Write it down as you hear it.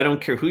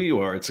don't care who you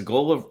are. It's a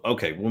goal of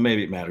okay. Well,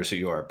 maybe it matters who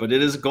you are, but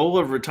it is a goal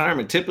of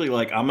retirement. Typically,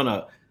 like I'm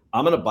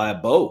gonna buy a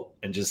boat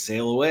and just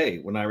sail away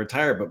when I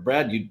retire. But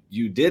Brad,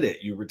 you did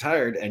it. You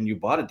retired and you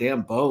bought a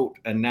damn boat,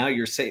 and now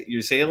you're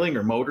sailing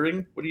or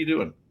motoring. What are you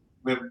doing?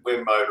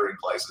 We're motoring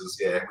places.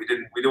 Yeah, we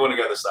do want to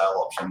go the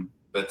sail option,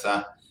 but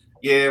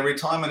yeah,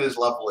 retirement is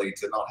lovely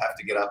to not have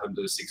to get up and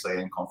do 6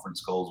 a.m.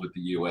 conference calls with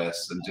the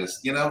US and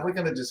just we're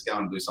going to just go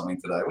and do something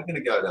today. We're going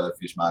to go to the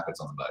fish markets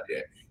on the boat. Yeah,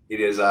 it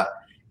is a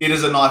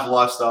nice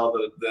lifestyle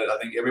that I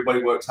think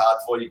everybody works hard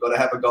for. You've got to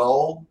have a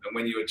goal, and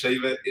when you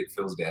achieve it, it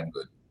feels damn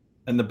good.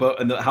 And the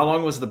boat, how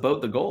long was the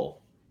boat the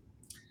goal?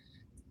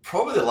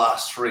 Probably the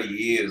last 3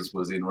 years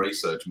was in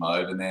research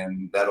mode, and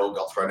then that all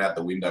got thrown out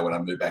the window when I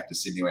moved back to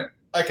Sydney. Went,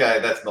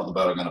 okay, that's not the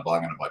boat I'm going to buy.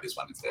 I'm going to buy this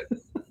one instead.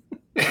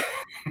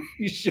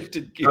 You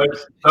shifted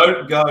gears.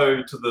 Don't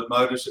go to the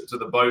boat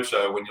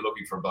show when you're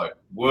looking for a boat.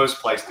 Worst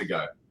place to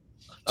go.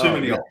 Too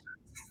many options.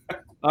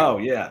 Oh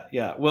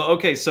yeah. Well,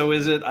 okay. So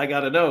is it? I got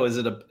to know. Is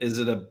it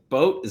a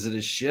boat? Is it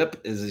a ship?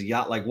 Is it a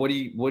yacht? Like what do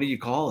you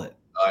call it?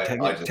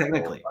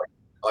 Technically,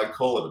 I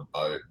call it a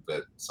boat,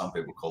 but some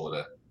people call it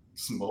a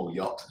small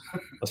yacht.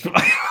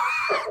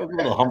 A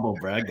little humble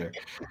brag there.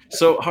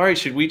 So, Hari,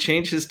 should we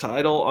change his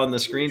title on the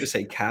screen to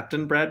say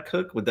Captain Brad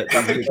Cook? Would that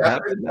be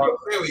Captain?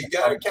 There we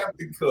go,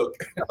 Captain Cook.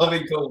 I've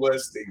been called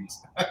worse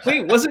things.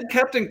 Wait, wasn't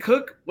Captain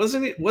Cook?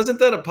 Wasn't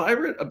that a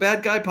pirate? A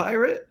bad guy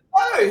pirate?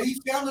 No, he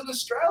founded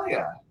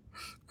Australia.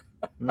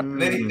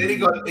 Then he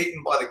got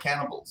eaten by the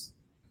cannibals.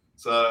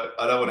 So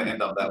I don't want to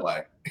end up that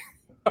way.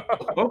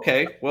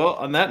 Okay. Well,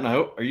 on that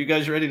note, are you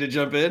guys ready to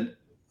jump in?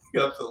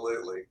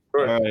 Absolutely.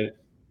 All right.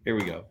 Here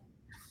we go.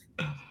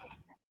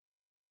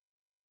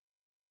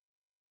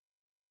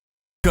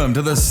 Welcome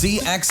to the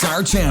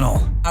CXR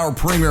channel, our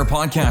premier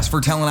podcast for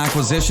talent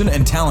acquisition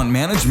and talent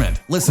management.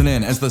 Listen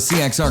in as the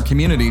CXR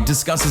community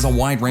discusses a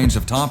wide range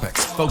of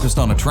topics focused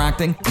on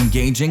attracting,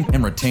 engaging,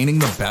 and retaining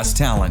the best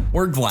talent.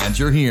 We're glad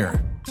you're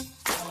here.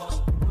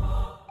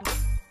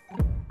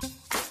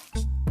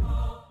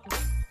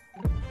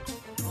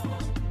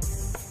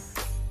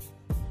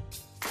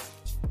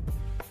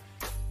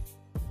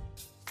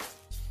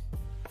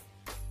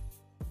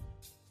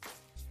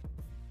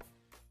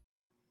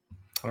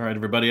 All right,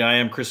 everybody. I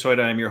am Chris Hoyt.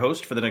 I am your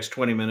host for the next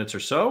 20 minutes or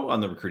so on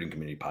the Recruiting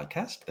Community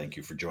Podcast. Thank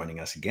you for joining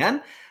us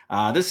again.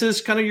 This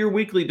is kind of your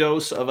weekly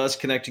dose of us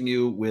connecting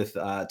you with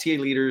TA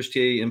leaders, TA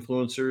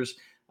influencers,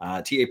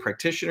 TA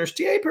practitioners,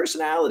 TA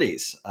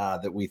personalities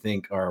that we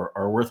think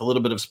are worth a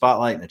little bit of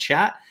spotlight in a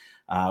chat.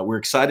 We're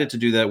excited to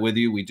do that with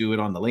you. We do it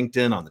on the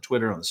LinkedIn, on the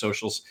Twitter, on the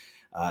socials.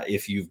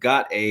 If you've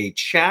got a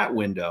chat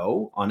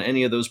window on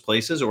any of those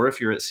places, or if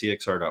you're at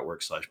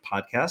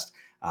cxr.work/podcast,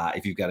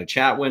 if you've got a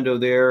chat window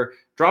there,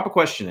 drop a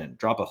question in,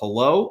 drop a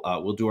hello.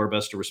 We'll do our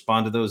best to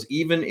respond to those,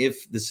 even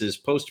if this is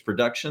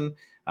post-production.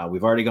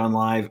 We've already gone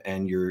live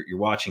and you're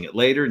watching it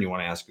later and you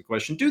want to ask a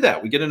question, do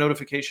that. We get a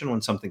notification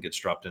when something gets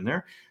dropped in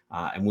there,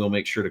 and we'll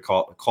make sure to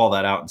call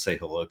that out and say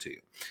hello to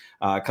you.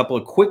 A couple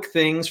of quick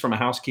things from a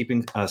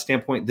housekeeping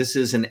standpoint. This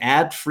is an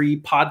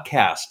ad-free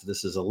podcast.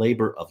 This is a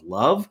labor of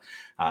love.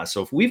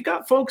 So if we've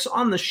got folks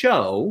on the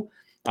show,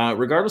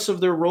 regardless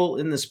of their role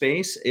in the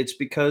space, it's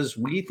because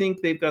we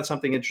think they've got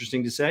something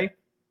interesting to say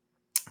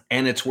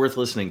and it's worth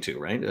listening to,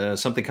 right?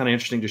 Something kind of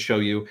interesting to show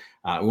you.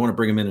 We want to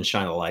bring them in and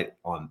shine a light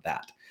on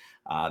that.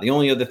 The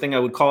only other thing I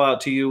would call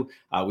out to you,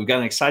 we've got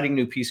an exciting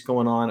new piece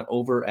going on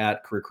over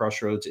at Career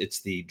Crossroads.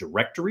 It's the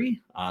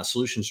directory,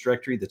 solutions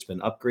directory that's been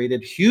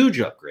upgraded, huge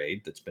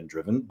upgrade that's been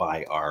driven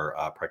by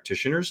our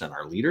practitioners and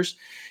our leaders,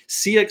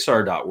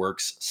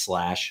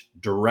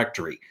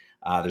 cxr.works/directory.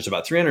 There's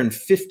about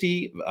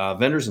 350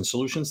 vendors and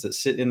solutions that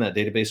sit in that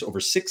database, over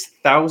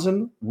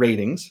 6,000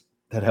 ratings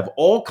that have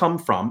all come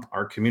from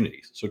our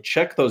communities. So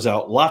check those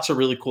out. Lots of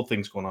really cool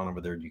things going on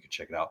over there. You can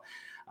check it out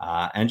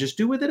and just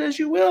do with it as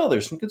you will.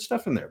 There's some good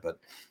stuff in there, but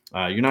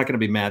you're not going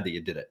to be mad that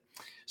you did it.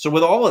 So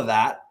with all of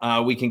that,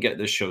 we can get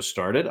this show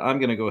started. I'm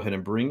going to go ahead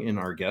and bring in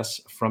our guests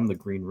from the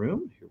green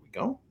room. Here we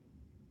go.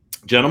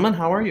 Gentlemen,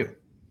 how are you?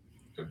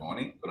 Good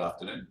morning, good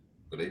afternoon,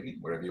 good evening,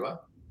 wherever you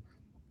are.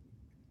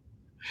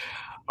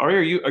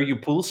 Ari, are you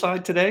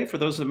poolside today for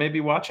those that may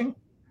be watching?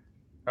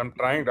 I'm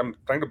trying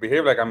to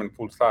behave like I'm in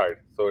poolside.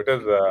 So it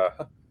is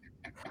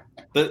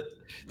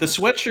the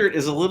sweatshirt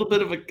is a little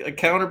bit of a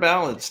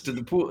counterbalance to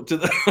the pool it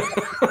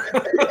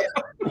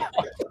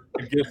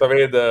gives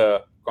away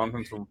the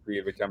conference room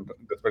feel, which I'm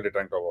desperately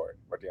trying to avoid.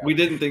 But yeah. We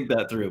didn't think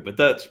that through,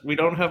 but we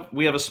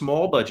have a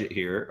small budget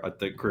here at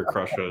the Career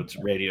Crossroads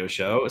radio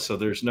show, so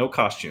there's no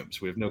costumes.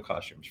 We have no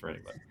costumes for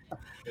anybody.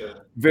 Yeah.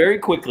 Very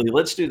quickly,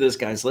 let's do this,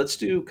 guys.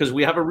 Because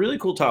we have a really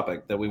cool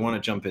topic that we want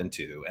to jump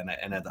into,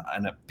 and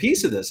a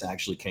piece of this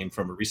actually came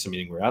from a recent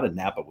meeting. We were out in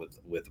Napa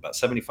with about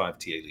 75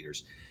 TA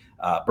leaders.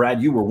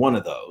 Brad, you were one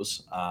of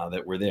those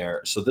that were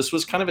there. So this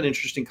was kind of an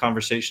interesting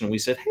conversation, and we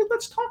said, hey,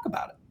 let's talk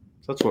about it.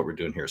 So that's what we're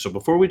doing here. So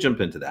before we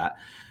jump into that,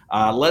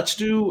 let's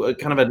do a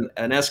kind of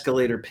an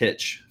escalator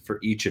pitch for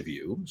each of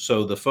you.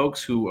 So the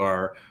folks who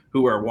are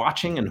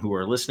watching and who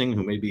are listening,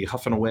 who may be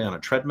huffing away on a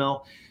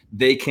treadmill,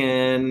 they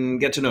can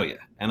get to know you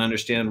and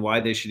understand why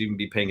they should even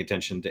be paying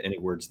attention to any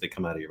words that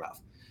come out of your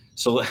mouth.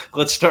 So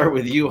let's start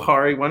with you,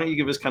 Hari. Why don't you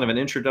give us kind of an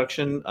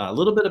introduction, a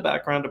little bit of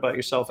background about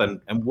yourself,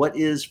 and what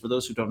is, for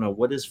those who don't know,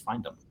 what is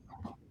Findem?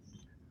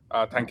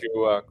 Thank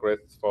you, Chris,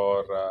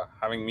 for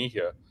having me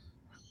here.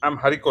 I'm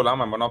Hari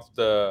Kolam. I'm one of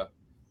the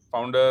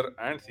founder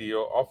and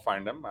CEO of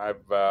Findem.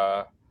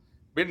 I've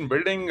been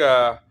building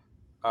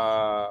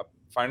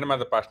Findem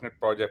as a passion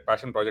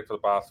project for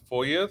the past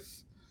 4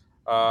 years.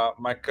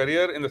 My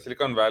career in the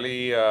Silicon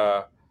Valley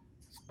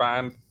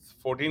spans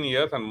 14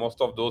 years, and most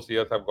of those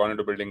years have gone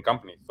into building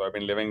companies. So I've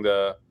been living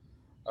the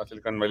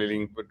Silicon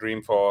Valley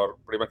dream for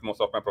pretty much most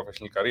of my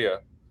professional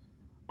career.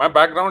 My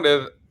background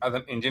is as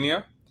an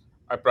engineer.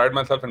 I pride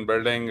myself in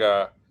building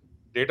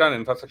data and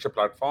infrastructure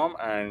platform,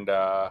 and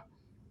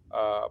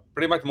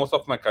pretty much most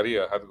of my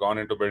career has gone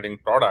into building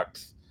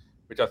products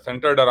which are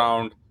centered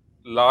around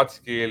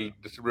large-scale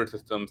distributed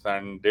systems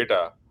and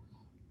data.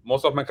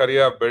 Most of my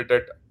career, I've built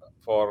it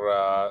for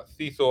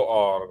CISO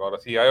org or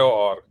a CIO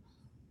org.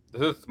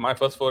 This is my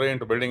first foray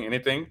into building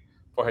anything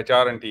for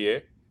HR and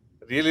TA.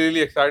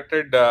 Really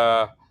excited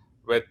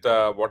with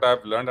what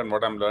I've learned and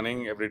what I'm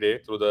learning every day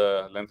through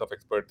the lens of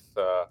experts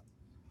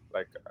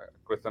like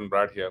Chris and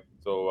Brad here.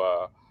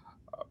 So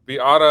we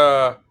are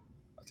a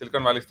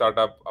Silicon Valley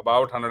startup,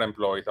 about 100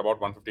 employees, about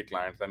 150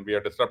 clients, and we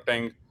are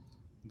disrupting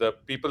the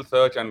people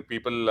search and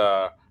people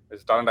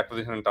talent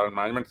acquisition and talent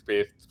management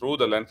space through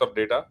the lens of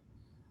data.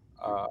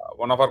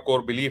 One of our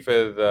core belief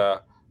is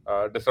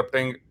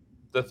disrupting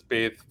this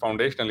space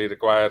foundationally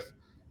requires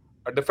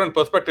a different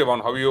perspective on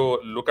how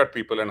you look at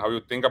people and how you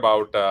think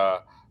about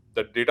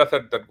the data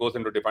set that goes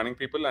into defining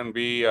people, and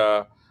we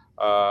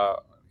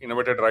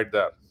innovated right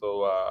there.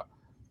 So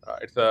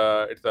it's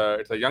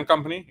a young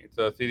company. It's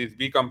a Series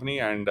B company,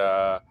 and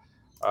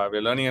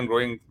we're learning and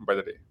growing by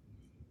the day.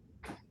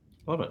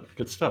 Love it.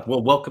 Good stuff.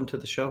 Well, welcome to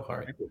the show,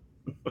 Hari.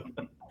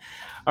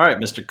 All right,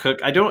 Mr.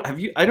 Cook. I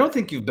don't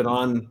think you've been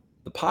on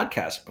the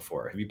podcast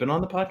before. Have you been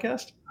on the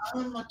podcast?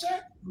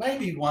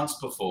 Maybe once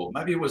before.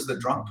 Maybe it was the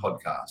drunk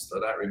podcast. I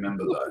don't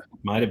remember though.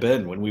 Might have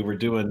been when we were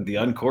doing the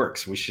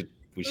uncorks. We should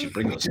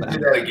bring those back. Do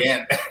that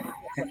again.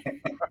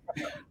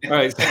 All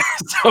right.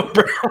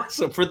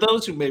 So for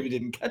those who maybe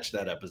didn't catch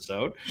that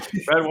episode,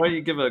 Brad, why don't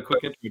you give a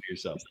quick intro to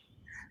yourself?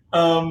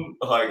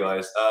 Hi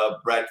guys,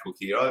 Brad Cook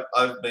here.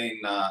 I've been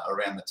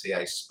around the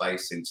TA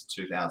space since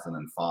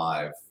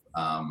 2005,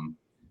 and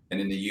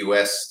in the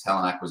US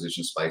talent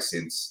acquisition space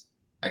since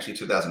actually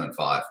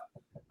 2005.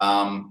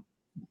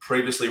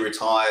 Previously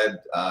retired,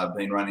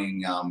 been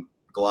running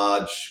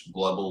large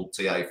global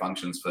TA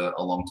functions for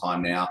a long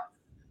time now.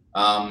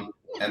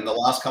 And the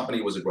last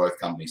company was a growth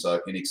company, so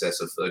in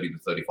excess of 30 to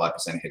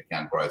 35%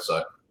 headcount growth. So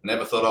I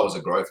never thought I was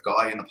a growth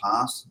guy in the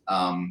past,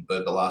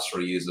 but the last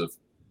 3 years of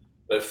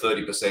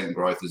 30%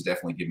 growth has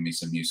definitely given me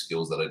some new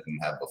skills that I didn't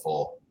have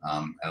before,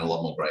 and a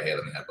lot more gray hair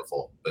than I had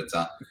before. But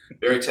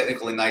very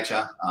technical in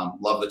nature.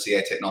 Love the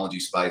TA technology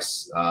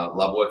space.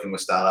 Love working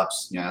with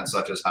startups,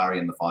 such as Hari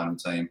and the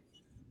Findem team.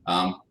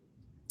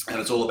 And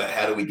it's all about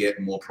how do we get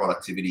more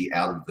productivity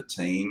out of the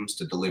teams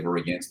to deliver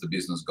against the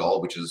business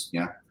goal, which is,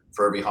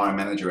 for every hiring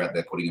manager out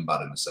there putting a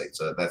butt in the seat.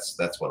 So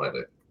that's what I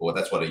do, or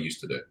that's what I used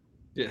to do.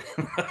 Yeah,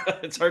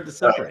 it's hard to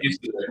separate.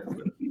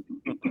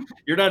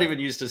 You're not even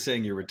used to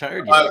saying you're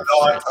retired yet.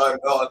 I'm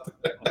not.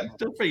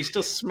 You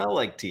still smell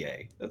like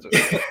TA. That's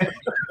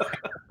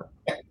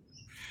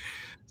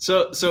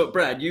So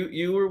Brad,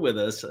 you were with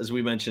us, as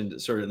we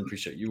mentioned sort of in the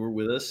pre-show. You were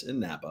with us in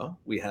Napa.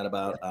 We had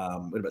about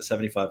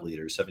 75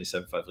 leaders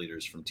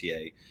from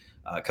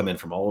TA come in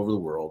from all over the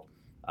world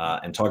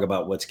and talk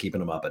about what's keeping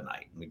them up at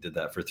night. We did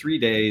that for 3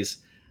 days,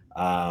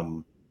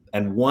 and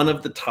one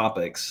of the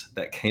topics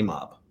that came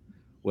up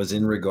was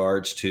in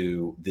regards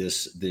to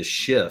this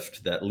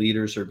shift that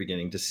leaders are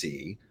beginning to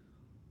see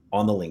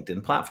on the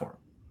LinkedIn platform.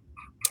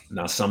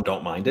 Now, some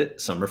don't mind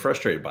it. Some are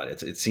frustrated by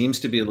it. It seems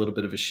to be a little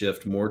bit of a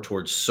shift more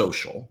towards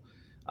social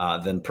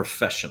than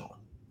professional.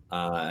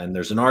 And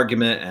there's an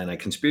argument and a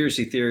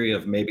conspiracy theory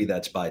of maybe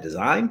that's by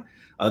design.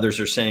 Others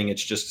are saying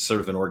it's just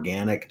sort of an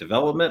organic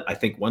development. I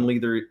think one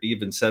leader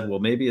even said, well,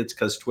 maybe it's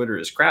because Twitter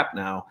is crap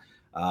now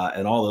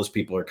and all those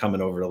people are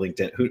coming over to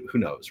LinkedIn. Who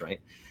knows, right?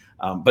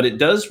 But it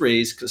does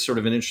raise sort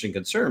of an interesting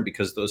concern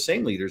because those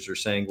same leaders are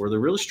saying, well, they're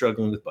really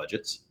struggling with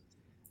budgets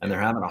and they're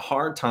having a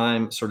hard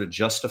time sort of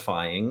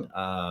justifying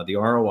the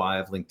ROI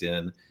of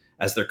LinkedIn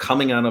as they're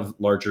coming out of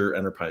larger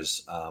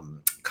enterprise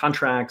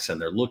contracts and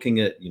they're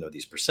looking at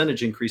these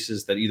percentage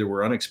increases that either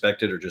were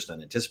unexpected or just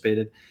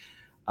unanticipated.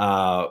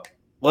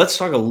 Let's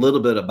talk a little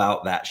bit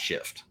about that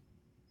shift,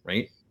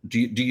 right? Do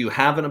you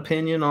have an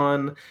opinion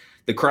on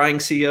the crying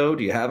CEO?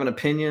 Do you have an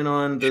opinion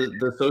on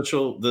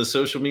the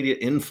social media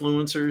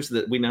influencers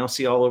that we now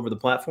see all over the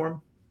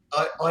platform?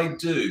 I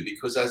do,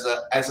 because as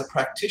a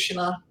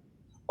practitioner,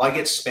 I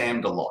get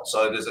spammed a lot.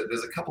 So there's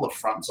a couple of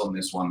fronts on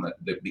this one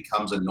that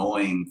becomes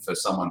annoying for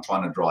someone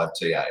trying to drive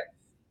TA.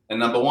 And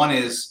number one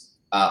is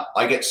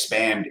I get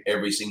spammed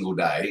every single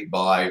day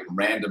by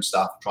random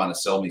stuff trying to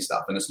sell me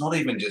stuff. And it's not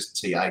even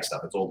just TA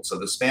stuff. It's all, so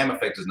the spam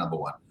effect is number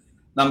one.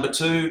 Number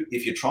two,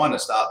 if you're trying to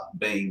start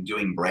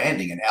doing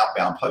branding and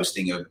outbound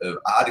posting of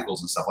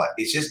articles and stuff like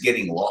that, it's just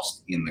getting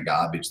lost in the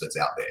garbage that's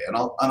out there. And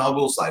I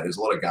will say there's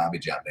a lot of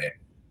garbage out there.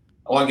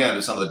 I won't go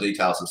into some of the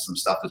details of some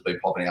stuff that's been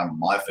popping up on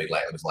my feed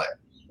lately. It's like,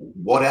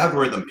 what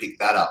algorithm picked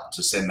that up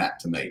to send that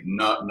to me?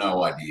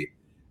 No idea.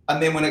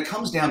 And then when it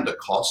comes down to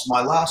cost,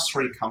 my last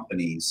three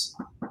companies,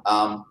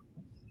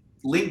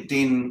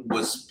 LinkedIn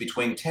was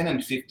between 10 and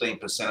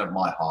 15% of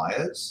my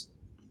hires,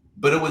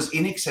 but it was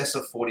in excess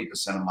of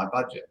 40% of my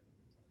budget.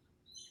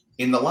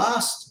 In the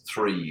last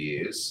 3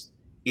 years,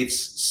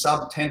 it's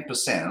sub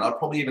 10%, and I'd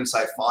probably even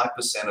say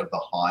 5% of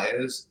the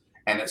hires,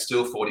 and it's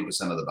still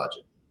 40% of the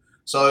budget.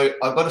 So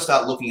I've got to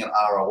start looking at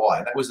ROI.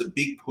 And that was the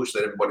big push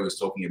that everybody was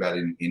talking about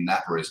in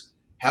Napa is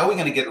how are we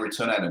going to get a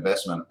return on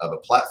investment of a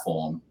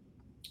platform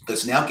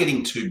that's now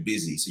getting too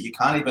busy? So you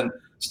can't even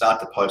start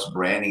to post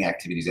branding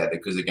activities out there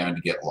because they're going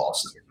to get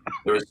lost.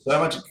 There is so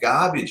much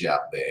garbage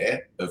out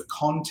there of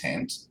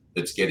content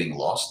that's getting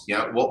lost. You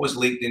know, what was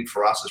LinkedIn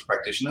for us as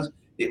practitioners?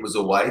 It was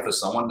a way for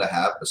someone to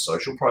have a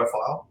social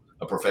profile,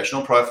 a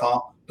professional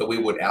profile, that we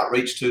would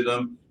outreach to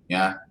them.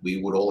 Yeah, we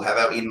would all have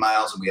our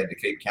in-mails and we had to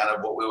keep count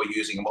of what we were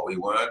using and what we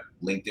weren't.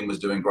 LinkedIn was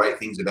doing great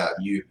things about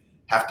you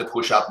have to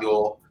push up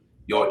your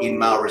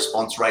in-mail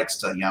response rates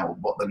to, you know,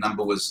 what the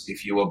number was.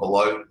 If you were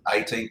below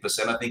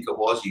 18%, I think it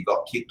was, you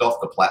got kicked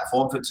off the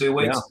platform for 2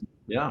 weeks.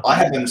 Yeah. I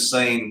haven't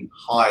seen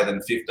higher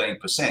than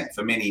 15%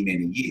 for many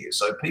years.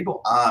 So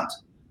people aren't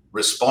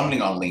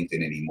responding on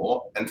LinkedIn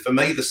anymore. And for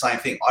me, the same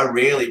thing. I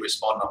rarely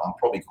respond. I'm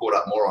probably caught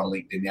up more on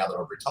LinkedIn now that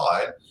I've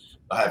retired.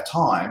 I have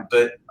time,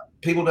 but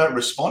people don't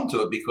respond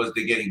to it because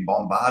they're getting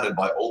bombarded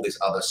by all these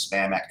other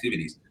spam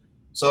activities.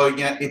 So,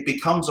 yeah, it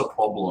becomes a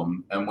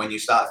problem. And when you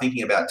start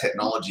thinking about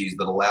technologies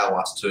that allow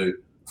us to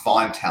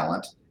find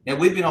talent, now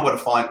we've been able to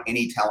find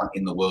any talent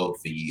in the world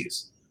for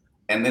years.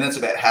 And then it's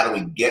about how do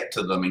we get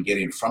to them and get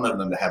in front of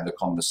them to have the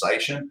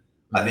conversation.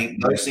 I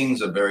think those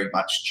things are very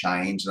much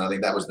changed. And I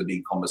think that was the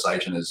big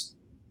conversation is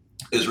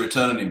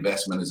return on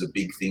investment is a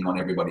big thing on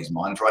everybody's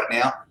minds right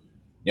now.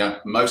 You know,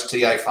 most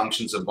TA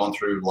functions have gone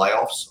through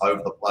layoffs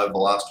over the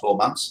last 12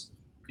 months.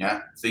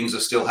 Yeah, things are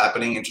still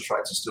happening. Interest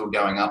rates are still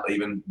going up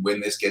even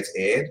when this gets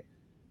aired.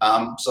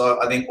 So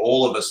I think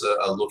all of us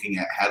are looking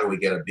at how do we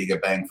get a bigger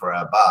bang for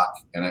our buck.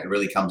 And it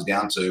really comes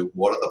down to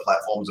what are the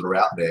platforms that are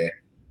out there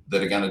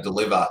that are going to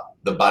deliver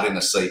the butt in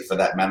the seat for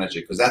that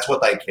manager, because that's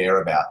what they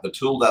care about. The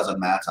tool doesn't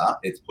matter.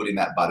 It's putting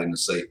that butt in the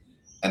seat.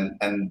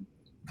 And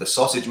the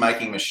sausage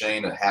making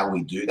machine and how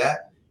we do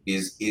that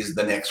is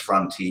the next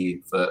frontier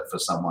for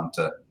someone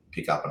to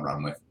pick up and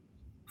run with.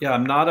 Yeah,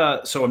 I'm not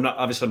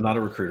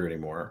a recruiter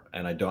anymore,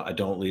 and I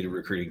don't lead a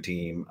recruiting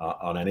team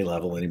on any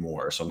level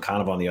anymore. So I'm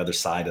kind of on the other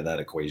side of that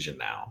equation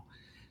now.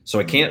 So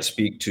I can't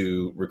speak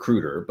to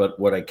recruiter, but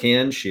what I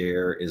can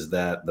share is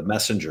that the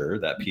messenger,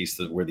 that piece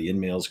that where the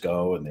in-mails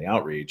go and the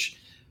outreach,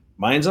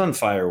 mine's on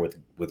fire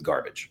with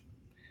garbage.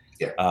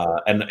 Yeah.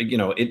 And you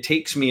know, it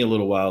takes me a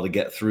little while to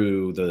get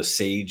through the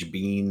Sage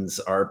Beans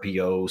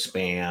RPO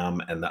spam,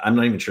 and I'm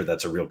not even sure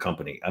that's a real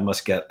company. I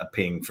must get a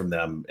ping from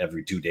them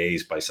every 2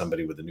 days by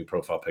somebody with a new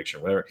profile picture,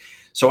 whatever.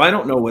 So I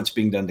don't know what's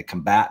being done to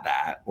combat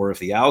that, or if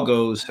the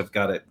algos have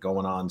got it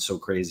going on so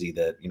crazy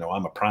that, you know,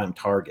 I'm a prime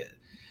target.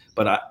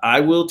 But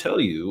I will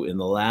tell you, in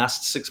the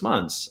last 6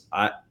 months,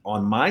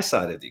 on my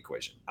side of the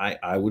equation,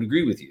 I would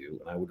agree with you,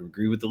 and I would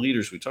agree with the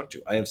leaders we talked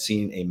to. I have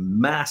seen a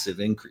massive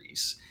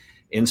increase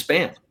in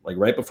spam. Like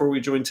right before we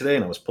joined today,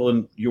 and I was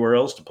pulling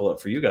URLs to pull up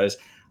for you guys,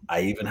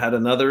 I even had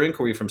another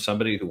inquiry from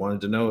somebody who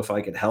wanted to know if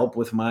I could help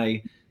with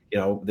my, you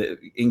know,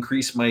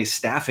 increase my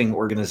staffing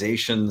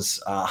organization's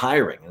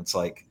hiring. And it's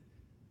like,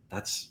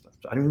 I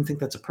don't even think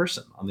that's a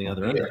person on the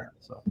other end of that.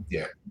 So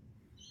yeah.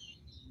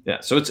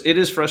 So it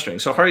is frustrating.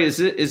 So Hari, is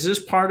this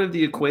part of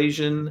the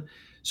equation?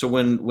 So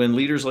when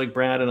leaders like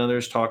Brad and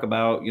others talk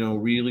about, you know,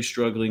 really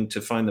struggling to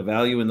find the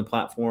value in the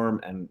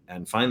platform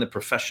and find the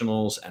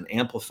professionals and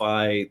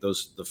amplify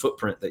the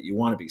footprint that you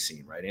want to be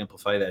seen, right?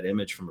 Amplify that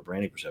image from a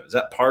branding perspective. Is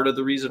that part of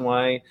the reason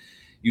why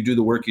you do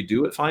the work you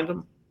do at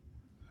Findem?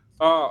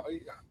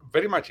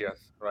 Very much,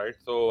 yes. Right.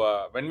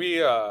 So when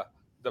the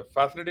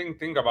fascinating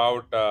thing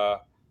about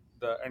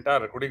the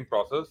entire recruiting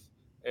process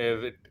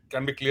is it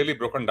can be clearly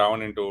broken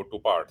down into two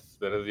parts.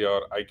 There is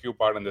your IQ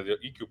part and there's your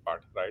EQ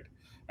part, right?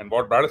 And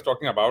what Brad is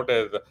talking about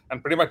is,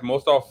 and pretty much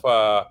most of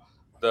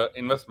the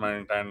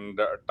investment and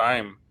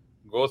time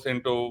goes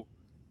into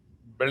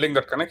building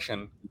that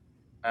connection.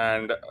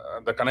 And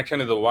the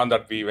connection is the one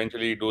that we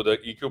eventually do the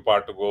EQ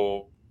part to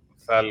go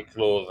sell,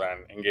 close,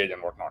 and engage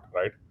and whatnot,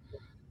 right?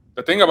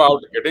 The thing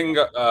about getting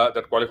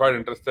that qualified,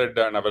 interested,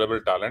 and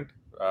available talent,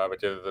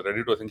 which is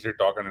ready to essentially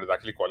talk and is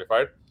actually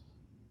qualified,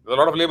 there's a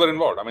lot of labor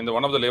involved. I mean,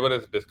 one of the labor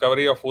is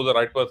discovery of who the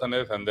right person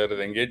is, and there is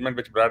engagement,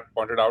 which Brad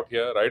pointed out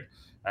here, right?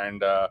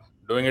 And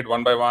doing it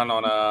one by one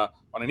on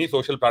any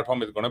social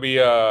platform is going to be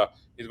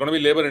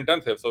labor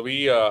intensive. So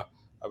we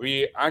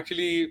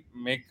actually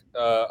make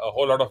a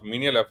whole lot of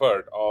menial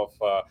effort of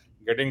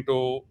getting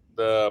to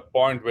the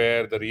point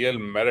where the real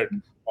merit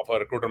of a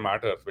recruiter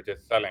matters, which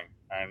is selling,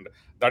 and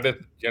that is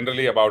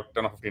generally about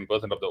 10 or 15%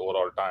 of the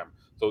overall time.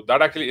 So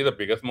that actually is the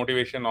biggest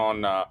motivation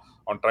on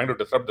trying to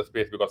disrupt the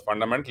space, because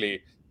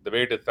fundamentally the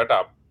way it is set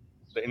up,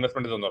 the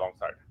investment is on the wrong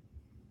side.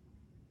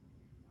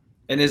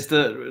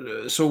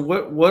 And so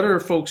what are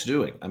folks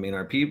doing? I mean,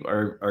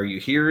 are you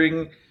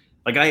hearing,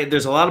 like,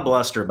 there's a lot of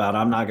bluster about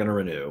I'm not going to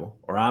renew,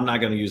 or I'm not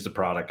going to use the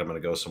product, I'm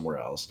going to go somewhere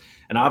else.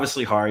 And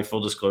obviously, Hari,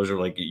 full disclosure,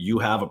 like, you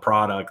have a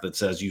product that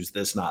says use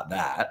this, not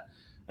that,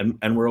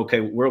 and we're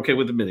okay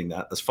with admitting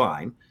that. That's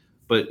fine.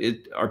 But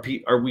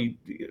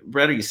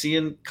Brett, are you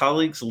seeing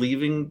colleagues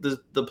leaving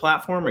the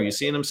platform? Are you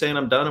seeing them saying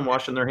I'm done and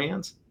washing their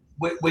hands?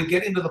 We're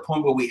getting to the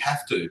point where we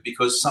have to,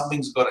 because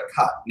something's got to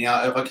cut.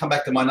 Now, if I come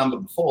back to my number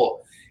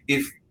before,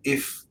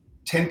 if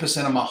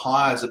 10% of my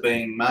hires are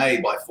being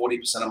made by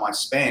 40% of my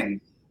spend,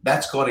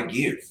 that's got to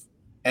give.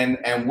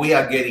 And we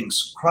are getting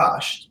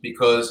crushed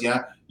because,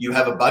 you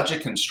have a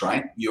budget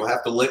constraint. You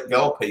have to let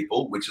go of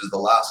people, which is the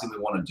last thing we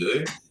want to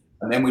do.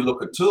 And then we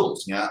look at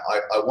tools.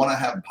 I want to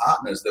have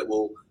partners that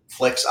will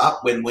flex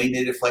up when we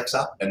need to flex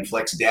up and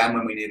flex down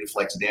when we need to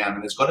flex down.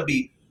 And there's got to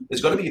be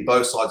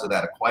both sides of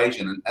that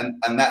equation.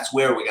 And that's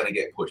where we're going to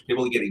get pushed.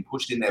 People are getting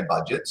pushed in their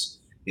budgets.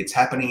 It's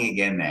happening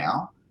again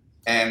now.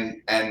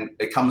 And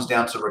it comes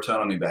down to return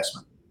on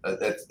investment.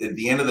 At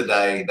the end of the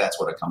day, that's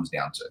what it comes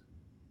down to.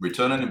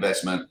 Return on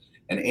investment.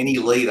 And any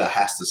leader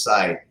has to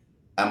say,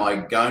 am I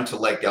going to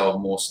let go of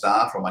more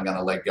staff, or am I going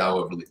to let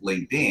go of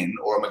LinkedIn,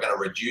 or am I going to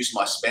reduce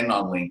my spend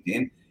on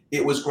LinkedIn?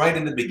 It was great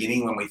in the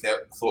beginning when we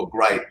thought,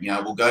 great,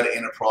 we'll go to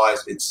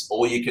enterprise. It's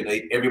all you can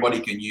eat. Everybody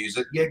can use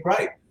it. Yeah,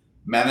 great.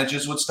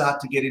 Managers would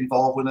start to get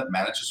involved with it.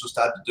 Managers would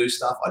start to do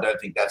stuff. I don't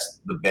think that's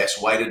the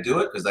best way to do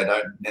it, because they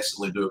don't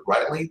necessarily do it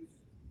greatly.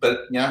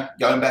 But,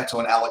 going back to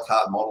an a la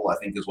carte model, I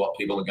think, is what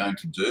people are going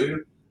to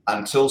do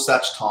until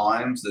such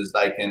times as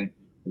they can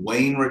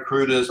wean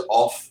recruiters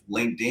off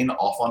LinkedIn,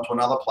 off onto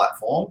another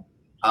platform.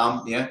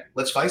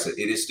 Let's face it,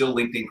 it is still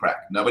LinkedIn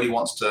crack. Nobody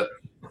wants to.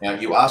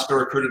 You ask a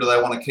recruiter, do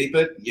they want to keep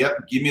it?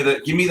 Yep. Give me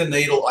the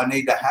needle. I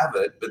need to have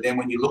it. But then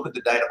when you look at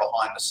the data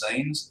behind the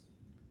scenes,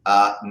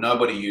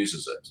 nobody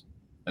uses it,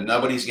 and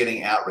nobody's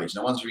getting outreach.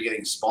 No one's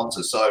getting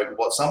sponsors. So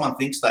what someone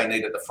thinks they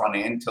need at the front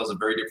end tells a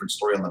very different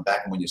story on the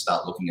back end when you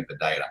start looking at the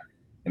data.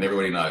 And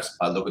everybody knows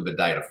I look at the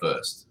data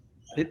first.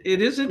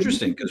 It is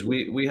interesting, because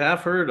we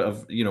have heard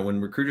of, when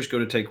recruiters go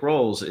to take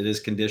roles, it is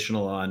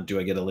conditional on, do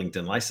I get a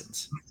LinkedIn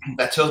license?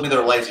 That tells me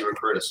they're a lazy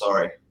recruiter.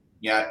 Sorry.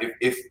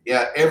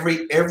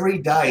 Every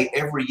day,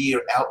 every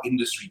year, our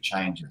industry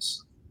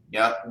changes.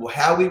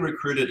 How we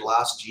recruited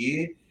last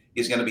year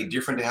is going to be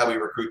different to how we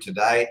recruit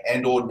today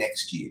and or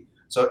next year.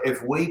 So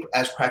if we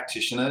as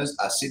practitioners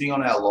are sitting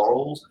on our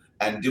laurels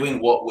and doing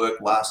what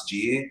worked last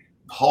year,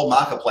 the whole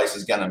marketplace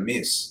is going to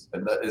miss,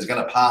 is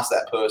going to pass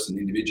that person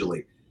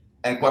individually.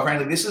 And quite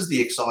frankly, this is the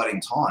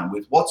exciting time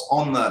with what's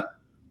on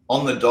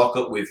the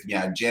docket with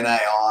Gen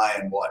AI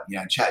and what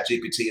Chat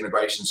GPT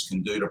integrations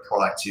can do to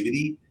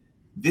productivity.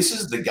 This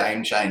is the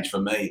game change for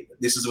me.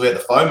 This is where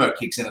the FOMO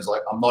kicks in. It's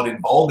like, I'm not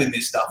involved in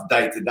this stuff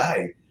day to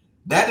day.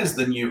 That is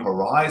the new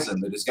horizon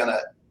that is going to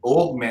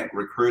augment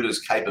recruiters'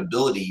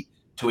 capability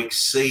to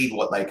exceed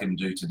what they can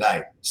do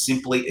today,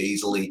 simply,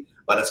 easily.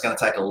 But it's going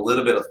to take a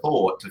little bit of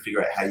thought to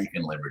figure out how you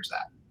can leverage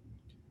that.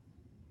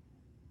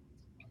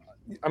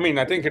 I mean,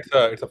 I think it's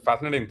a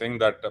fascinating thing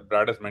that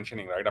Brad is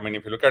mentioning, right? I mean,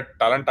 if you look at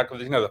talent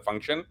acquisition as a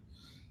function,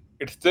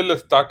 it still is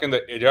stuck in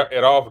the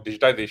era of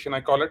digitization,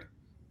 I call it,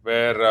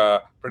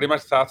 where pretty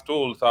much SaaS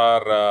tools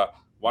are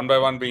one by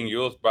one being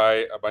used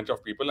by a bunch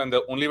of people, and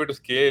the only way to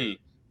scale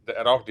the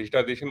era of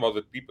digitization was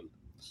with people.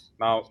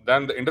 Now,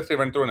 then the industry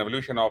went through an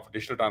evolution of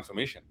digital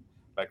transformation,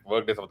 like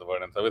Workdays of the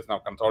world and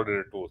ServiceNow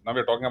consolidated tools. Now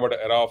we're talking about an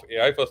era of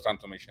AI-first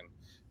transformation.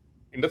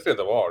 Industry has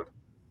evolved.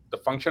 The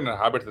function and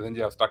habits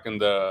essentially have stuck in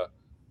the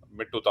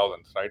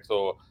mid-2000s, right?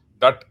 So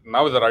that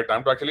now is the right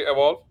time to actually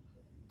evolve.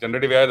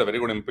 Generative AI is a very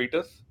good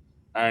impetus,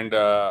 and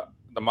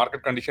the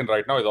market condition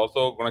right now is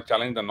also going to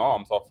challenge the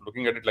norms of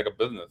looking at it like a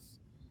business,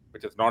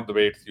 which is not the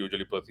way it's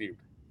usually perceived.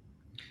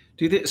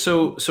 Do you think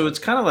so? So it's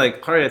kind of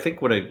like, Hari, I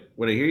think what I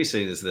hear you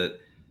saying is that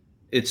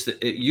it's the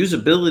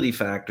usability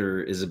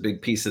factor is a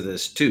big piece of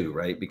this too,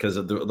 right? Because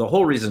of the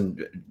whole reason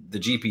the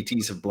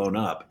GPTs have blown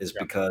up is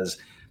because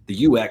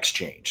the UX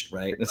changed,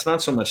 right? It's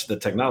not so much the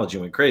technology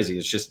went crazy.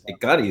 It's just it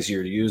got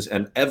easier to use,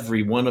 and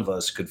every one of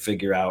us could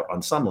figure out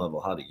on some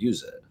level how to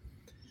use it.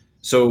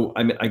 So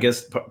I mean, I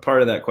guess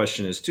part of that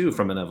question is too,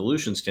 from an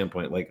evolution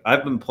standpoint. Like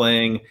I've been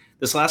playing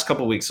this last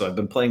couple of weeks, so I've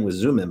been playing with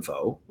Zoom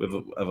Info. We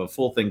have a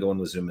full thing going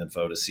with Zoom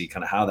Info to see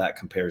kind of how that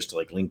compares to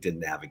like LinkedIn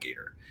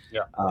Navigator.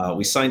 Yeah.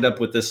 We signed up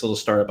with this little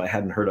startup I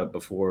hadn't heard of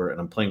before, and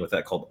I'm playing with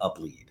that called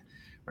Uplead,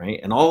 right?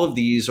 And all of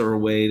these are a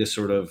way to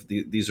sort of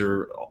these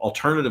are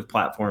alternative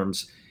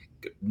platforms,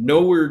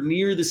 nowhere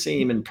near the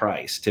same in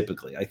price.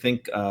 Typically, I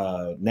think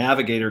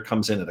Navigator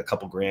comes in at a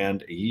couple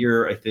grand a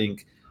year. I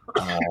think.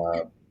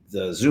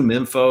 The Zoom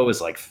Info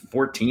is like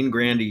 14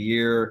 grand a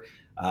year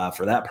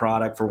for that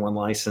product for one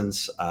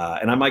license.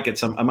 And I might get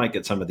some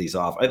of these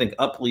off. I think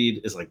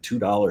Uplead is like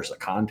 $2 a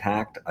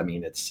contact. I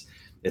mean, it's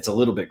a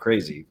little bit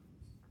crazy.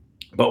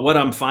 But what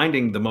I'm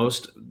finding the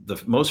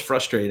most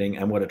frustrating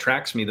and what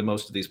attracts me the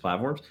most to these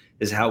platforms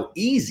is how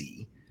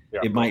easy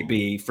it might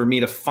be for me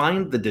to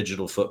find the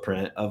digital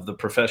footprint of the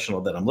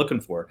professional that I'm looking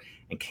for.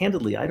 And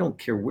candidly, I don't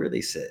care where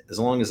they sit as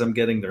long as I'm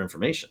getting their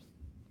information.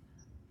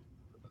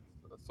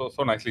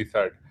 So nicely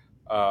said.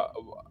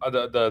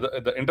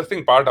 The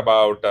interesting part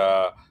about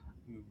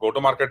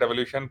go-to-market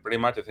evolution, pretty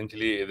much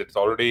essentially, is it's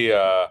already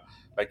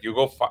like you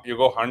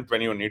go hunt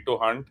when you need to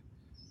hunt.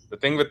 The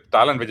thing with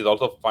talent, which is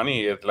also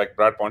funny, is like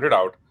Brad pointed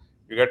out,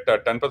 you get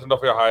 10%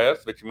 of your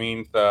hires, which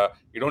means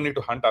you don't need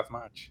to hunt as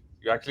much.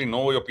 You actually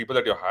know your people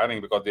that you're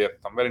hiring because they are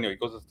somewhere in your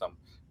ecosystem.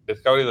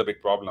 Discovery is a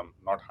big problem,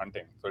 not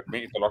hunting. So it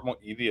makes it a lot more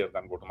easier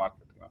than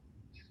go-to-market.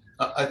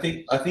 I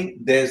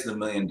think there's the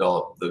million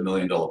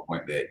dollar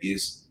point. There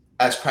is,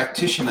 as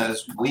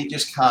practitioners, we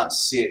just can't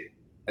sit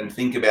and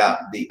think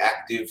about the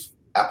active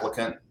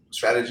applicant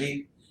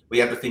strategy. We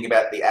have to think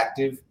about the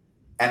active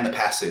and the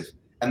passive,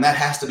 and that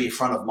has to be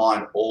front of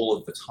mind all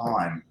of the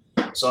time.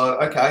 So,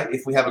 okay,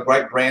 if we have a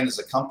great brand as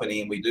a company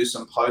and we do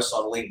some posts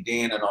on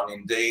LinkedIn and on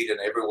Indeed and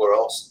everywhere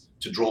else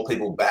to draw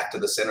people back to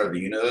the center of the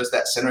universe,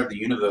 that center of the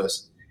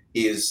universe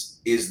is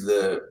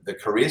the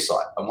career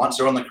site. And once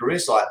they're on the career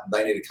site,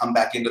 they need to come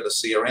back into the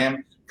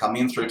CRM, come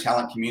in through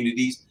talent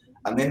communities,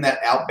 and then that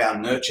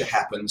outbound nurture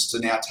happens to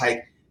now take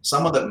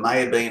someone that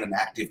may have been an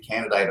active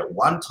candidate at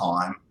one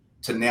time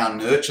to now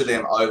nurture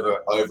them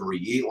over a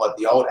year. Like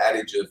the old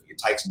adage of it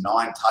takes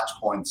 9 touch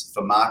points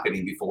for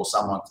marketing before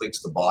someone clicks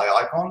the buy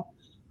icon.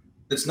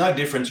 It's no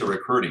different to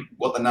recruiting.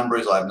 What the number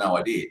is, I have no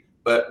idea.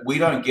 But we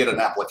don't get an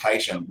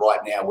application right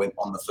now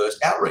on the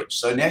first outreach.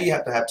 So now you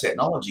have to have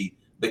technology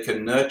that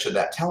can nurture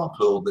that talent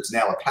pool that's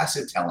now a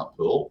passive talent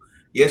pool.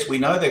 Yes, we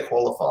know they're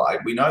qualified.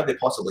 We know they're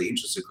possibly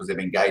interested because they've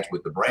engaged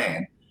with the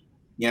brand.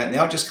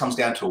 Now it just comes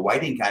down to a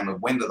waiting game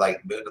of when do they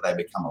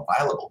become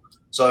available.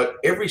 So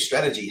every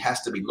strategy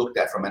has to be looked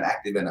at from an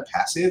active and a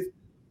passive.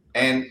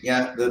 And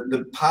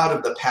the part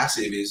of the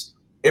passive is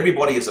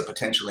everybody is a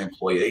potential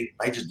employee.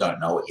 They just don't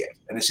know it yet.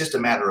 And it's just a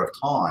matter of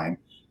time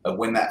of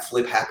when that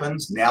flip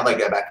happens. Now they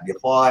go back to the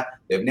apply.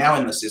 They're now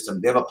in the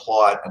system. They've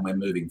applied and we're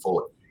moving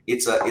forward.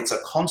 It's a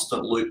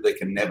constant loop that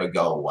can never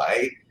go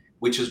away,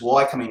 which is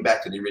why, coming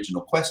back to the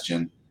original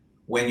question,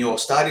 when you're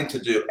starting to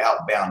do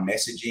outbound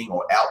messaging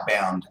or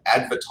outbound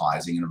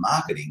advertising and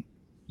marketing,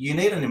 you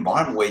need an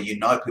environment where you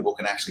know people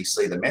can actually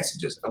see the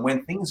messages. And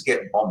when things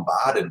get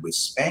bombarded with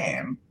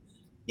spam,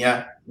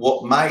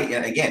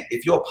 again,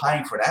 if you're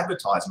paying for an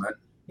advertisement,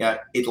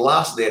 it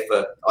lasts there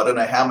for I don't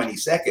know how many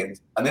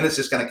seconds, and then it's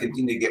just going to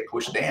continue to get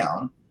pushed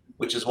down,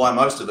 which is why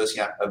most of us,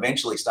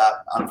 eventually start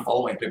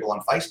unfollowing people on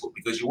Facebook,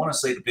 because you want to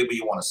see the people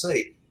you want to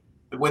see.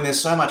 But when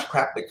there's so much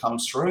crap that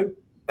comes through,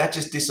 that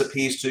just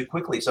disappears too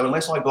quickly. So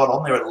unless I got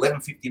on there at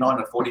 11:59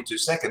 and 42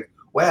 seconds,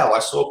 wow, I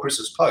saw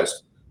Chris's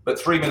post. But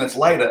 3 minutes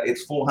later,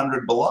 it's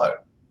 400 below.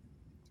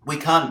 We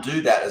can't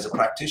do that as a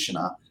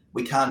practitioner.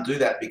 We can't do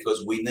that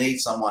because we need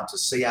someone to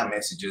see our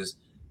messages,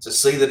 to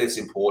see that it's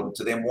important,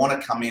 to then want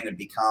to come in and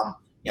become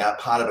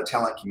part of a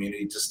talent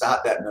community, to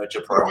start that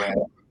nurture program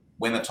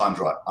when the time's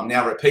right. I'm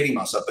now repeating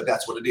myself, but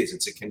that's what it is.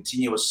 It's a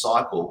continuous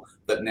cycle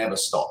that never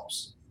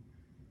stops.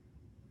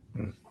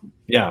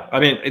 Yeah, I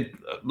mean,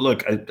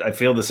 look, I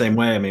feel the same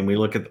way. I mean, we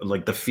look at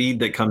like the feed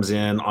that comes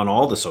in on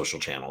all the social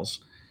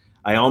channels.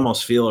 I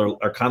almost feel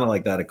are kind of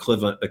like that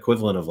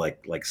equivalent of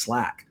like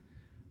Slack,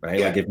 right?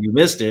 Yeah. Like if you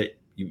missed it,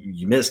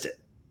 you missed it,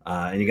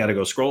 and you got to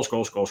go scroll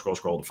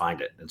to find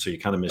it, and so you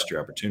kind of missed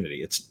your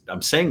opportunity.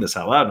 I'm saying this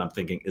out loud, and I'm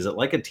thinking, is it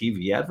like a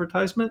TV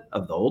advertisement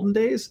of the olden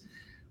days?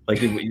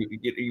 Like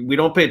we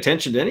don't pay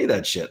attention to any of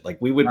that shit. Like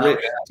we would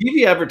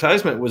TV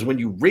advertisement was when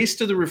you raced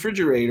to the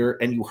refrigerator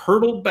and you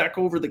hurtled back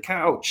over the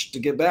couch to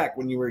get back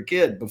when you were a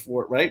kid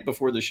before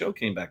the show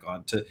came back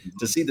on to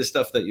see the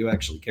stuff that you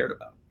actually cared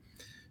about.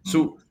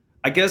 So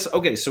I guess,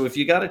 okay, so if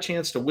you got a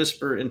chance to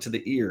whisper into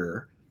the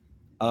ear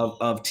of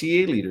TA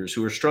leaders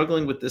who are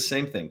struggling with this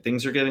same thing,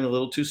 things are getting a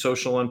little too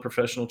social on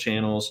professional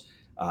channels.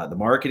 The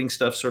marketing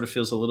stuff sort of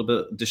feels a little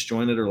bit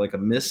disjointed or like a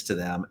miss to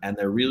them, and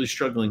they're really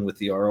struggling with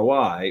the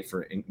ROI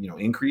for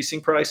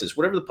increasing prices,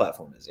 whatever the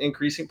platform is,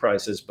 increasing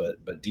prices,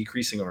 but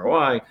decreasing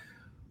ROI.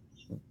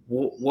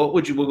 What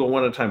would you? We'll go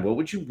one at a time. What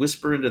would you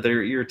whisper into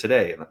their ear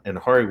today? And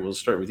Hari, we'll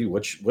start with you.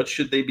 What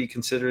should they be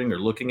considering or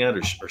looking at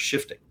or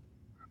shifting?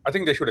 I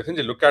think they should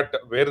essentially look at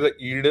where the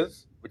yield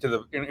is, which is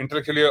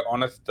intellectually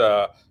honest,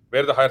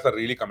 where the hires are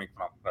really coming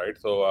from, right?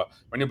 So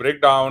when you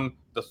break down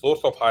the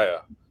source of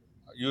hire,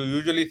 you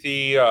usually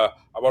see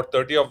about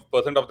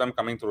 30% of them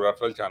coming through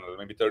referral channels,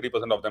 maybe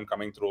 30% of them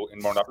coming through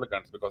inbound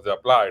applicants because they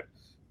applied,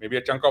 maybe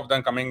a chunk of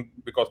them coming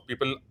because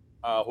people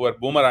who are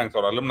boomerangs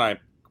or alumni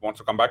wants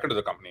to come back into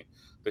the company.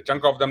 The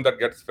chunk of them that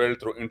gets filled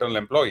through internal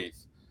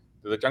employees.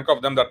 There's a chunk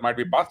of them that might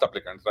be past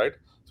applicants, right?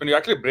 So when you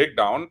actually break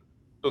down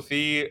to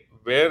see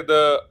where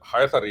the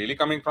hires are really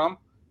coming from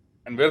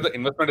and where the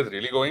investment is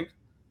really going,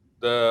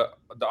 the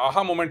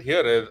aha moment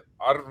here is,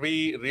 are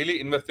we really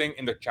investing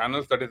in the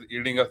channels that is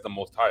yielding us the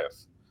most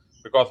hires?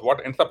 Because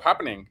what ends up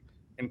happening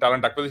in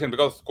talent acquisition,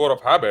 because score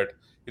of habit,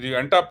 is you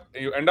end up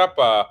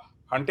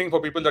hunting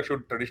for people that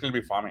should traditionally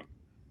be farming,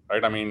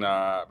 right?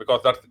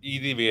 Because that's the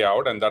easy way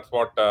out, and that's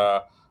what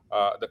the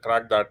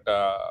crack that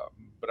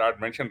Brad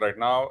mentioned right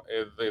now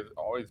is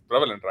always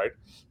prevalent, right?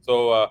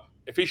 So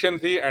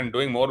efficiency and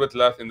doing more with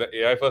less in the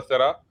AI first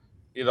era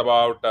is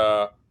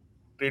about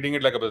treating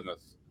it like a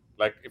business.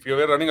 Like if you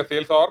were running a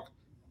sales org,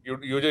 you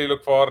usually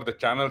look for the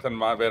channels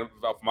and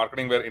of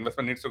marketing where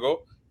investment needs to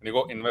go, and you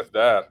go invest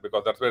there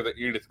because that's where the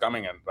yield is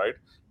coming in, right?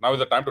 Now is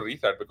the time to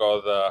reset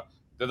because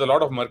there's a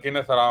lot of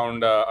murkiness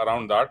around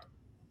that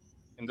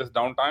in this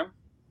downtime.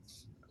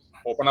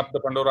 Open up the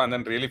Pandora and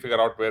then really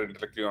figure out where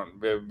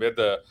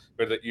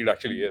the yield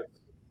actually is.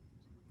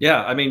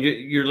 Yeah, I mean,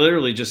 you're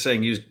literally just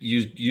saying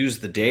use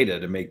the data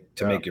to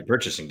make your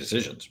purchasing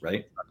decisions,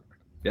 right?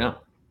 Yeah,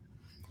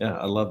 yeah,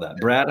 I love that.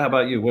 Brad, how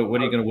about you?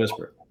 What are you going to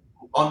whisper?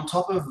 On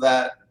top of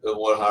that,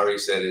 what Hari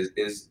said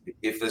is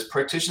if there's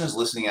practitioners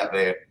listening out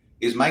there,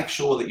 is make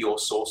sure that your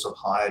source of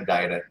hire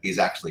data is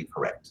actually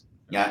correct.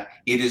 Yeah,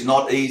 it is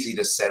not easy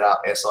to set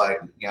up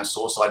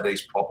source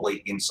IDs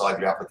properly inside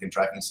your applicant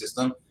tracking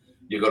system.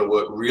 You've got to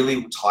work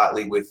really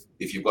tightly with,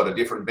 if you've got a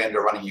different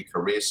vendor running your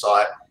career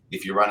site,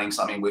 if you're running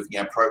something with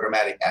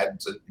programmatic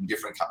ads in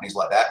different companies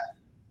like that,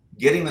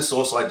 getting the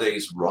source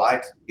IDs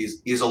right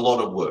is a lot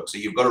of work. So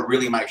you've got to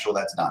really make sure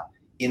that's done.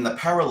 In the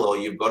parallel,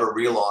 you've got to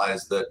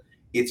realize that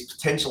it's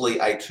potentially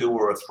a 2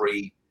 or a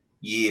 3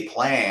 year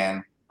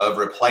plan of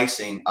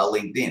replacing a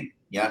LinkedIn.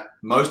 Yeah,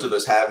 most of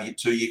us have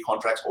 2-year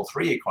contracts or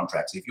 3-year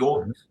contracts. If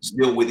you're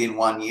still within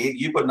 1 year,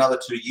 you've got another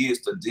 2 years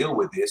to deal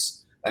with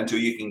this until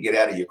you can get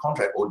out of your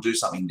contract or do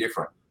something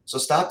different. So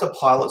start to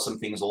pilot some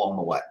things along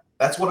the way.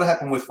 That's what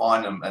happened with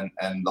Findem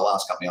and the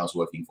last company I was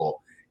working for.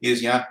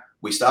 Is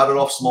we started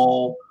off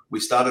small. We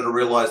started to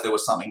realize there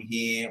was something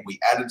here. We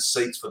added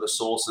seats for the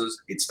sources.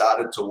 It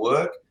started to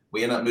work.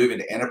 We ended up moving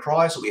to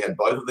enterprise. So we had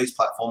both of these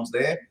platforms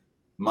there.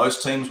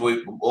 Most teams,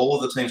 all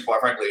of the teams,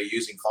 quite frankly, are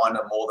using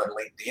Findem more than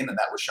LinkedIn, and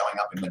that was showing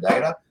up in the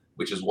data,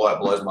 which is why it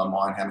blows my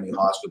mind how many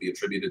hires could be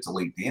attributed to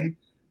LinkedIn.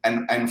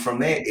 And from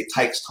there, it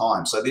takes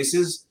time. So this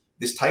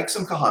takes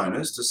some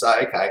cojones to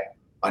say, okay,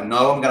 I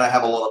know I'm going to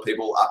have a lot of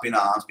people up in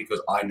arms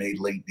because I need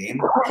LinkedIn.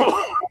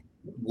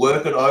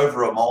 Work it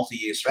over a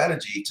multi-year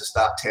strategy to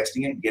start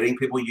testing it, getting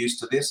people used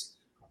to this.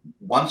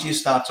 Once you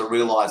start to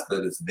realize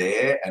that it's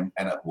there and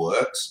it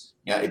works,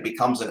 it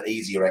becomes an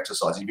easier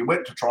exercise. If you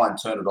went to try and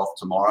turn it off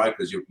tomorrow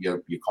because your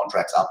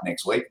contract's up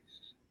next week,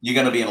 you're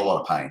going to be in a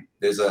lot of pain.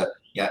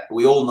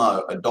 We all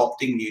know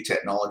adopting new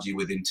technology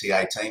within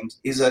TA teams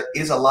is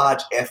a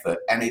large effort,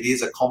 and it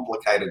is a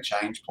complicated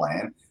change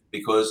plan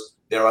because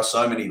there are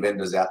so many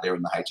vendors out there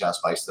in the HR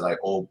space today,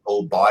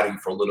 all biting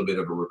for a little bit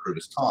of a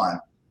recruiter's time.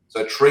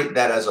 So treat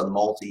that as a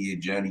multi-year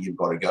journey you've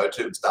got to go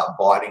to and start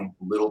biting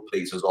little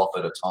pieces off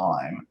at a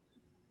time.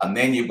 And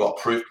then you've got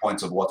proof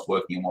points of what's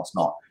working and what's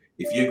not.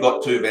 If you've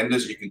got 2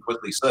 vendors, you can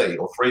quickly see,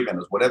 or 3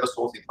 vendors, whatever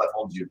sourcing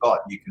platforms you've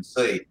got, you can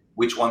see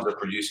which ones are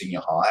producing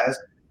your hires,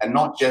 and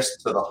not just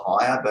to the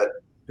hire, but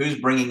who's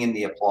bringing in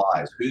the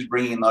applies, who's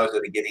bringing in those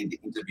that are getting to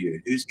interview,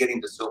 who's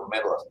getting to silver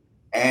medalist,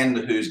 and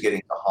who's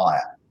getting to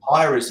hire.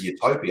 Hire is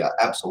utopia,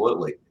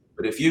 absolutely.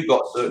 But if you've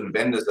got certain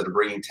vendors that are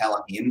bringing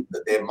talent in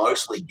that they're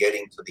mostly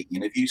getting to the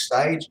interview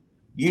stage,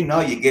 you're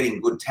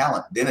getting good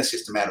talent. Then it's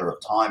just a matter of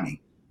timing.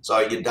 So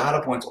your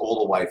data points all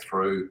the way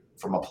through,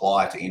 from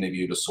apply to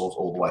interview to source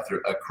all the way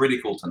through, are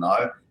critical to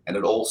know. And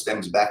it all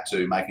stems back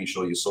to making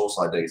sure your source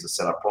IDs are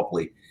set up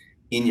properly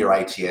in your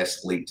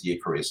ATS linked to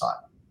your career site.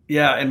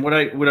 Yeah, and what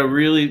I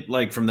really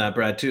like from that,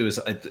 Brad, too, is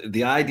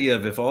the idea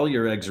of if all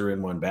your eggs are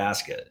in one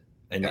basket,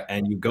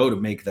 and you go to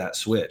make that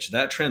switch,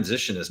 that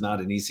transition is not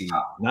an easy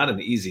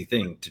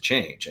thing to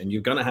change. And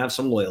you're going to have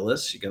some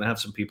loyalists. You're going to have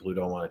some people who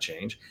don't want to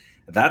change.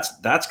 That's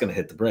going to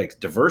hit the brakes.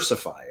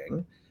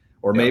 Diversifying,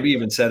 or maybe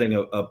even setting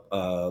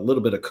a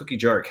little bit of cookie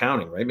jar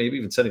accounting, right? Maybe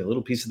even setting a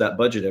little piece of that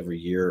budget every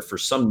year for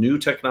some new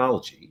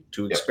technology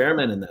to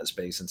experiment in that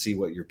space and see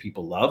what your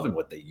people love and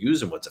what they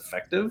use and what's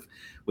effective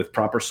with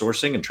proper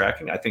sourcing and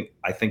tracking. I think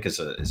is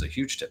a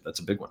huge tip. That's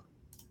a big one.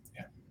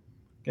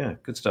 Yeah,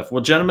 good stuff.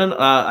 Well, gentlemen,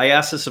 I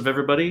asked this of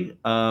everybody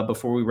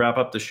before we wrap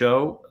up the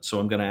show, so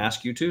I'm going to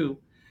ask you too.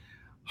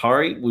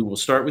 Hari, we will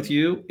start with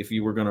you. If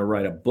you were going to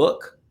write a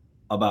book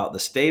about the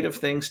state of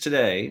things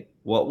today,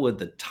 what would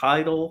the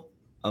title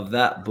of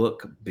that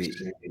book be?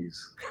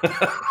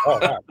 Oh,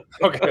 man.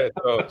 Okay,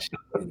 so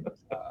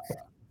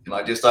can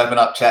I just open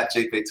up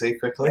ChatGPT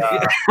quickly?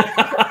 I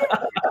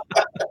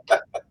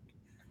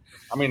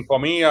mean, for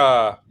me,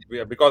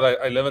 because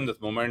I live in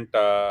this moment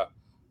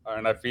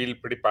and I feel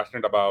pretty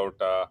passionate about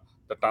the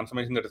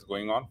transformation that is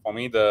going on. For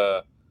me,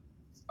 if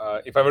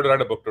I were to write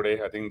a book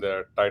today, I think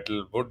the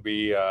title would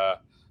be the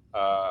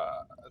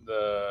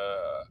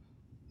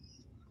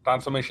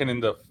transformation in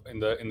the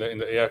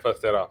AI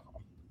first era,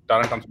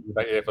 talent transformation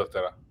by AI first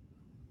era.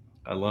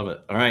 I love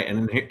it. All right,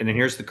 and then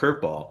here's the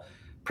curveball: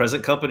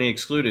 present company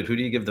excluded. Who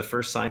do you give the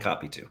first signed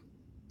copy to?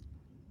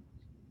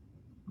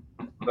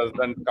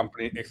 Present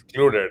company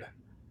excluded.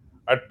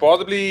 I'd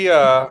probably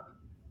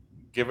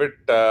give it.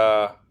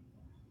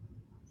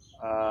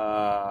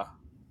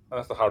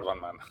 That's a hard one,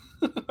 man.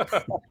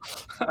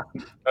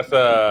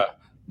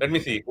 Let me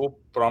see who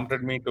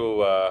prompted me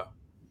to.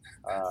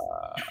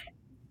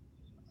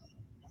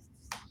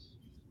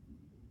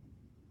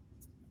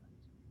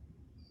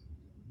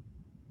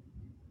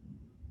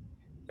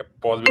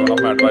 possibly one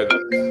of my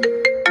advisors.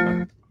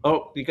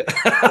 Oh,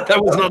 that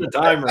was not a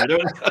timer.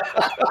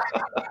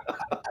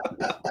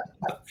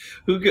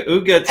 Who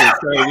gets it?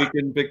 Sorry, we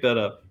couldn't pick that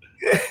up.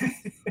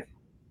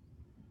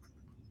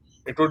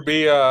 It would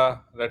be,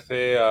 let's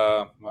say,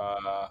 it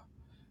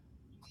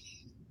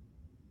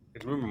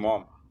would be my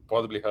mom,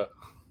 possibly her.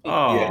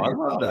 Oh, Yeah, I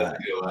love that.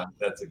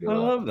 That's a good I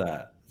one. love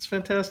that. It's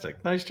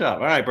fantastic. Nice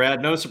job. All right,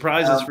 Brad. No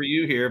surprises for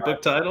you here.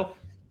 Book title?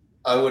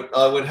 I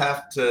would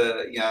have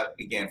to,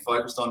 again,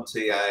 focused on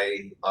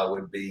TA, I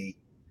would be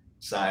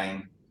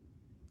saying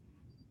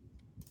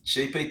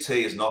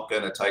GPT is not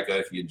going to take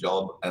over your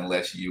job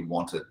unless you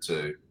want it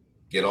to.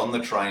 Get on the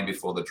train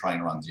before the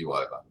train runs you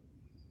over.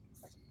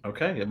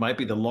 Okay, it might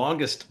be the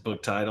longest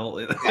book title,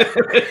 but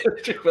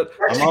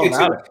I'm all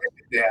about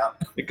it.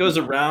 It goes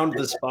around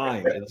the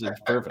spine. It's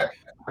perfect.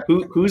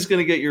 Who's going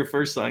to get your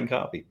first signed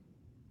copy?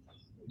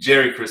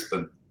 Jerry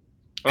Crispin.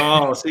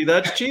 Oh, see,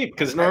 that's cheap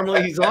because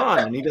normally he's on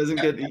and he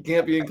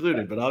can't be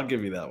included, but I'll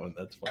give you that one.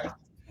 That's fine.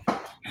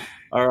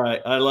 All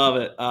right. I love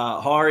it.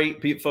 Hari,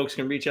 folks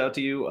can reach out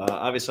to you.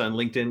 Obviously on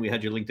LinkedIn, we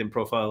had your LinkedIn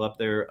profile up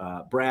there.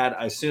 Brad,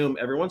 I assume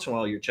every once in a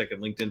while you're checking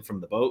LinkedIn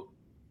from the boat.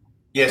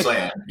 Yes, I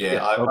am.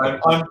 Yeah, okay.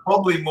 I'm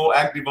probably more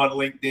active on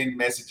LinkedIn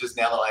messages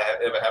now than I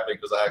ever have been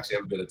because I actually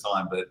have a bit of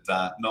time, but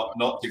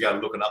not to go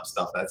looking up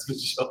stuff, that's for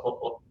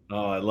sure.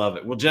 Oh, I love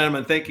it. Well,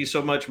 gentlemen, thank you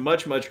so much.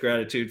 Much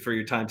gratitude for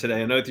your time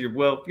today. I know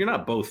you're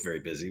not both very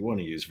busy. One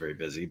of you is very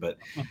busy, but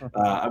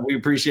we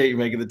appreciate you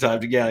making the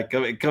time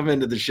to come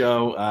into the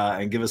show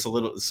and give us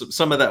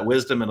some of that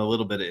wisdom and a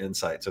little bit of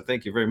insight. So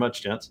thank you very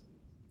much, gents.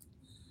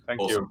 Thank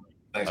Awesome. you.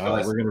 Thanks, All guys.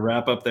 right, we're going to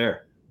wrap up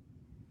there.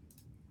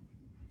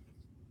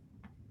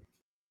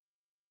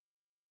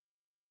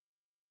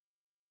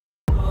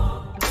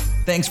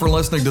 Thanks for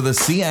listening to the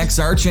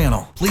CXR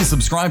channel. Please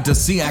subscribe to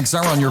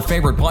CXR on your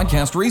favorite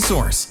podcast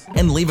resource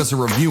and leave us a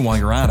review while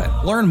you're at it.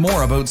 Learn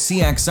more about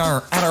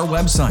CXR at our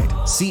website,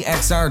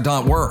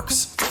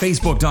 cxr.works,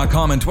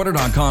 facebook.com and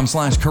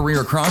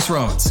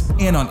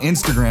twitter.com/careercrossroads, and on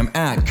Instagram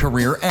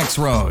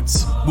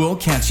 @careerxroads. We'll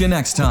catch you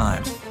next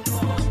time.